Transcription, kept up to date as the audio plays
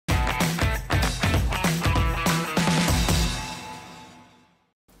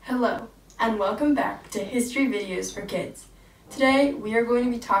Hello, and welcome back to History Videos for Kids. Today, we are going to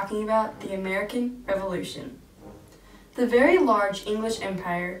be talking about the American Revolution. The very large English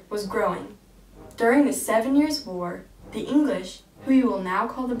Empire was growing. During the 7 Years' War, the English, who you will now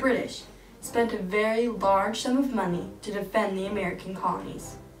call the British, spent a very large sum of money to defend the American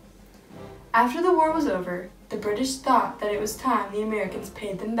colonies. After the war was over, the British thought that it was time the Americans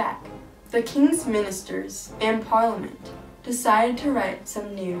paid them back. The King's ministers and Parliament decided to write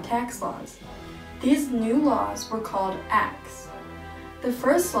some new tax laws. These new laws were called acts. The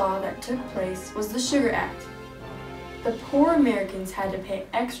first law that took place was the Sugar Act. The poor Americans had to pay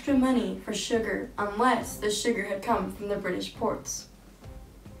extra money for sugar unless the sugar had come from the British ports.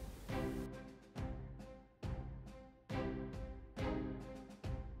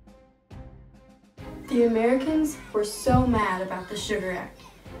 The Americans were so mad about the Sugar Act.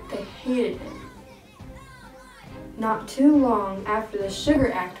 They hated it. Not too long after the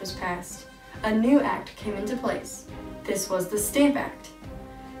Sugar Act was passed, a new act came into place. This was the Stamp Act.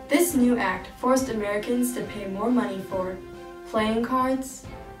 This new act forced Americans to pay more money for playing cards,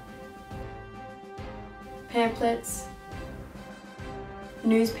 pamphlets,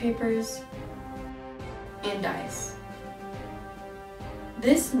 newspapers, and dice.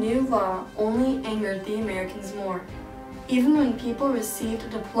 This new law only angered the Americans more. Even when people received a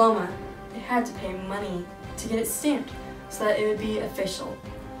diploma, they had to pay money to get it stamped so that it would be official.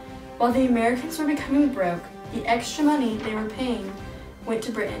 While the Americans were becoming broke, the extra money they were paying went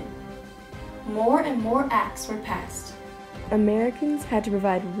to Britain. More and more acts were passed. Americans had to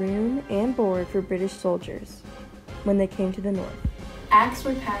provide room and board for British soldiers when they came to the north. Acts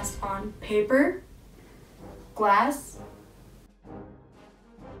were passed on paper, glass,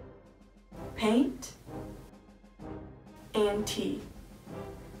 paint, and tea.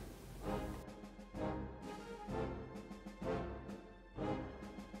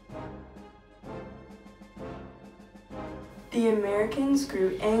 The Americans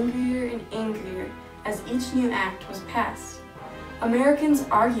grew angrier and angrier as each new act was passed. Americans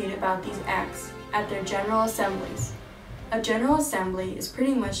argued about these acts at their General Assemblies. A General Assembly is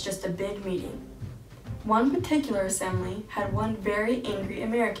pretty much just a big meeting. One particular assembly had one very angry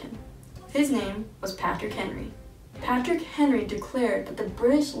American. His name was Patrick Henry. Patrick Henry declared that the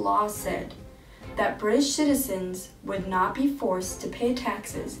British law said that British citizens would not be forced to pay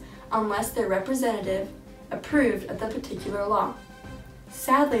taxes unless their representative approved of the particular law.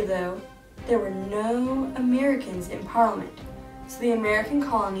 Sadly, though, there were no Americans in Parliament, so the American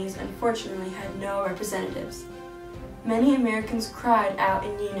colonies unfortunately had no representatives. Many Americans cried out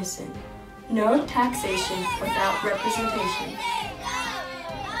in unison, "No taxation without representation."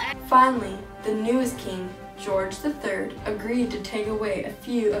 Finally, the newest king, George III, agreed to take away a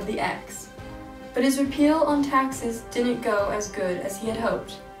few of the acts. But his repeal on taxes didn't go as good as he had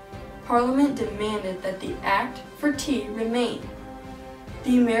hoped. Parliament demanded that the Act for Tea remain.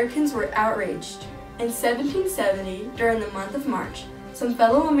 The Americans were outraged. In 1770, during the month of March, some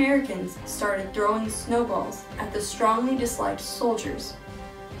fellow Americans started throwing snowballs at the strongly disliked soldiers.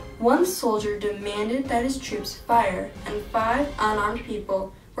 One soldier demanded that his troops fire, and 5 unarmed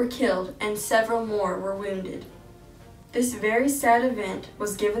people were killed and several more were wounded. This very sad event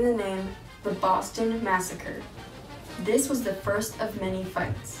was given the name the Boston Massacre. This was the first of many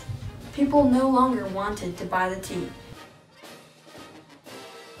fights. People no longer wanted to buy the tea.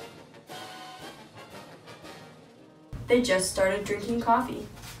 They just started drinking coffee.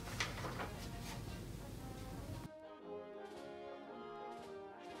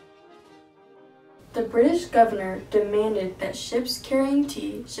 The British governor demanded that ships carrying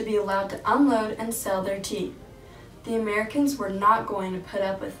tea should be allowed to unload and sell their tea. The Americans were not going to put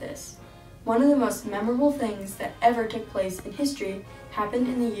up with this. One of the most memorable things that ever took place in history happened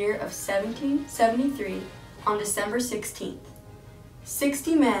in the year of 1773 on December 16th.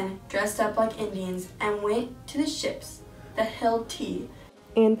 60 men dressed up like Indians and went to the ships that held tea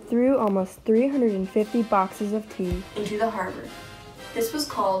And threw almost 350 boxes of tea into the harbor. This was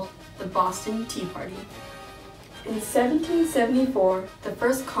called the Boston Tea Party. In 1774, the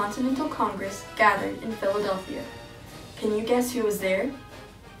First Continental Congress gathered in Philadelphia. Can you guess who was there?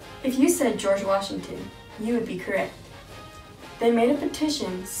 If you said George Washington, you would be correct. They made a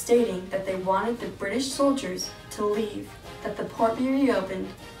petition stating that they wanted the British soldiers to leave, that the port be reopened,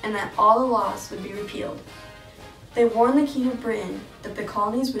 and that all the laws would be repealed. They warned the King of Britain that the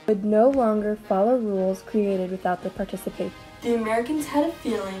colonies would no longer follow rules created without their participation. The Americans had a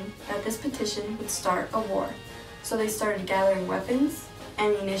feeling that this petition would start a war, so they started gathering weapons,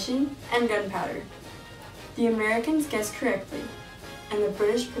 ammunition, and gunpowder. The Americans guessed correctly, and the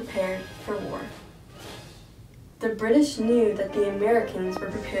British prepared for war. The British knew that the Americans were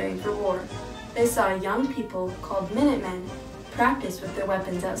preparing for war. They saw young people called Minutemen practice with their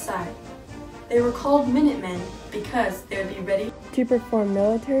weapons outside. They were called Minutemen because they would be ready to perform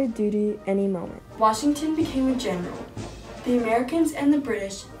military duty any moment. Washington became a general. The Americans and the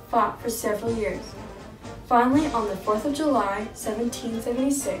British fought for several years. Finally, on the 4th of July,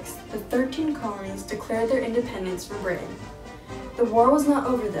 1776, the 13 colonies declared their independence from Britain. The war was not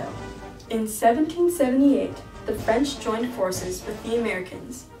over though. In 1778, the French joined forces with the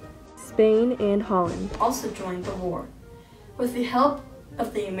Americans. Spain and Holland also joined the war. With the help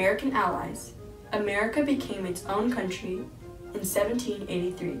of the American allies, America became its own country in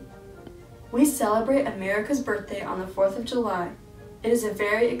 1783. We celebrate America's birthday on the 4th of July. It is a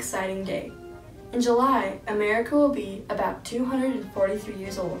very exciting day. In July, America will be about 243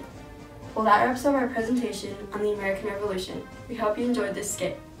 years old. Well, that wraps up our presentation on the American Revolution. We hope you enjoyed this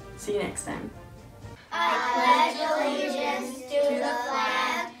skit. See you next time. I pledge allegiance to the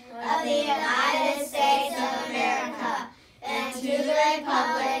flag of the United States of America and to the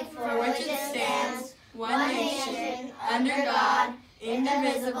republic for which it stands, one nation, under God,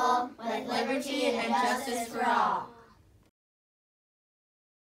 indivisible, with liberty and justice for all.